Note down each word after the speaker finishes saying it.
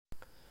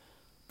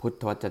พุท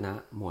ธวจนะ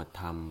หมวด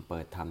ธรรมเปิ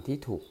ดธรรมที่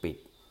ถูกปิด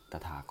ต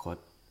ถาคต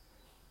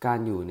การ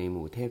อยู่ในห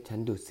มู่เทพชั้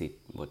นดุสิต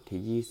บท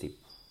ที่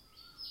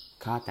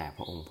20ข้าแต่พ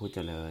ระองค์ผู้เจ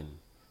ริญ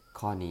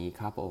ข้อนี้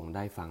ข้าพระองค์ไ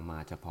ด้ฟังมา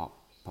เฉพาะ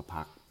พระ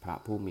พักพระ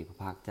ผู้มีพระ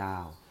ภาคเจ้า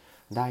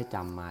ได้จ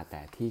ำมาแ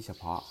ต่ที่เฉ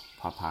พาะ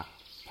พระพัก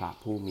พระ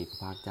ผู้มีพระ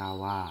ภาคเจ้า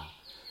ว่า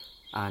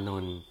อาน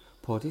นท์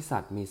โพธิสั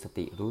ตว์มีส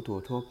ติรู้ตัว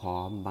ทั่วพร้อ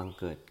มบัง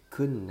เกิด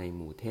ขึ้นในห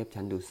มู่เทพ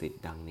ชั้นดุสิต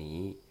ดังนี้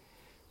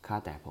ข้า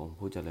แต่พระองค์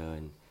ผู้เจริ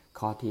ญ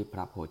ข้อที่พ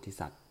ระโพธิ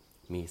สัตว์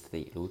มีส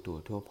ติรู้ตัว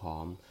ทั่วพร้อ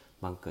ม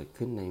บังเกิด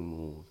ขึ้นในห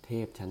มู่เท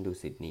พชั้นดุ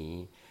สิตนี้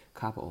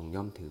ข้าพระองค์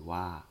ย่อมถือ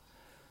ว่า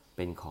เ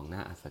ป็นของน่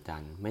าอัศจร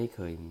รย์ไม่เค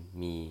ย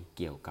มีเ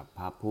กี่ยวกับพ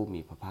ระผู้มี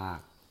พระภาค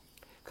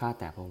ข้า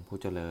แต่พระองค์ผู้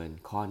เจริญ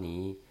ข้อ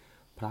นี้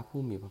พระ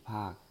ผู้มีพระภ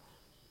าค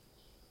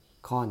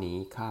ข้อนี้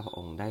ข้าพระอ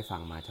งค์ได้ฟั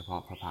งมาเฉพา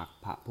ะพระพัก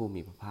พระผู้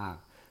มีพระภาค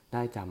ไ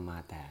ด้จำมา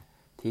แต่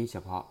ที่เฉ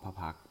พาะพระ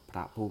พักพร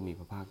ะผู้มี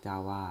พระภาคเจ้า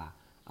ว่า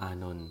อา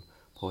นนท์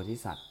โพธิ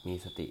สัตว์มี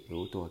สติ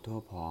รู้ตัวทั่ว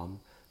พร้อม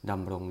ด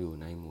ำรงอยู่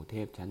ในหมู่เท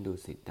พชั้นดุ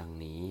สิตดัง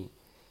นี้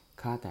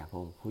ข้าแต่พระ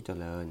องค์ผู้เจ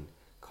ริญ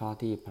ข้อ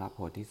ที่พระโพ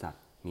ธิสัต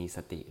ว์มีส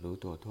ติรู้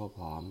ตัวทั่วพ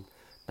ร้อม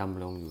ด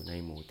ำรงอยู่ใน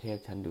หมู่เทพ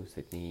ชั้นดุ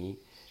สิตนี้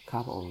ข้า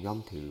พระองค์ย่อม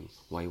ถือ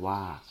ไว้ว่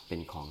าเป็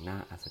นของน่า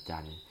อัศจร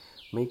รย์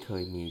ไม่เค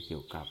ยมีเกี่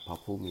ยวกับพระ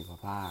ผู้มีพระ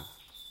ภาค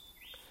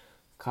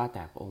ข้าแ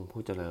ต่พระองค์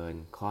ผู้เจริญ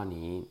ข้อ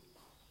นี้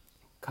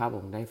ข้าพระอ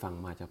งค์ได้ฟัง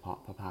มาเฉพาะ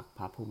พระพักพ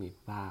ระผู้มีพ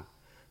ระภาค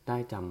ได้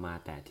จำมา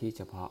แต่ที่เ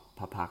ฉพาะพ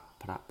ระพัก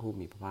พระผู้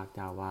มีพระภาคเ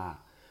จ้าว่า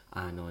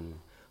อานนท์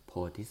โพ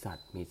ธิสัต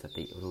ว์มีส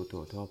ติรู้ตั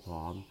วทั่วพ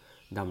ร้อม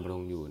ดำร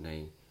งอยู่ใน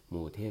ห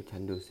มู่เทพชั้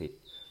นดุสิต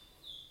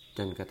จ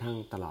นกระทั่ง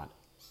ตลอด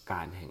ก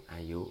าลแห่งอ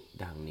ายุ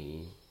ดังนี้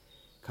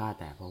ข้า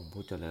แต่พระองค์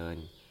ผู้เจริญ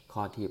ข้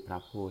อที่พระ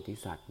โพธิ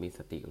สัตว์มีส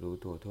ติรู้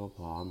ตัวทั่วพ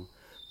ร้อม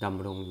ด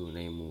ำรงอยู่ใ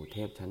นหมู่เท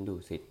พชั้นดุ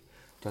สิต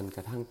จนก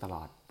ระทั่งตล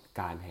อด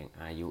กาลแห่ง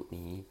อายุ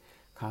นี้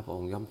ข้าพระอ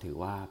งค์ย่อมถือ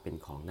ว่าเป็น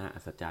ของน่าอั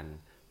ศจรรย์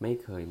ไม่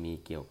เคยมี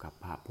เกี่ยวกับ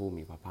พระผู้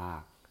มีพระภา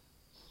ค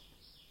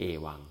เอ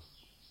วัง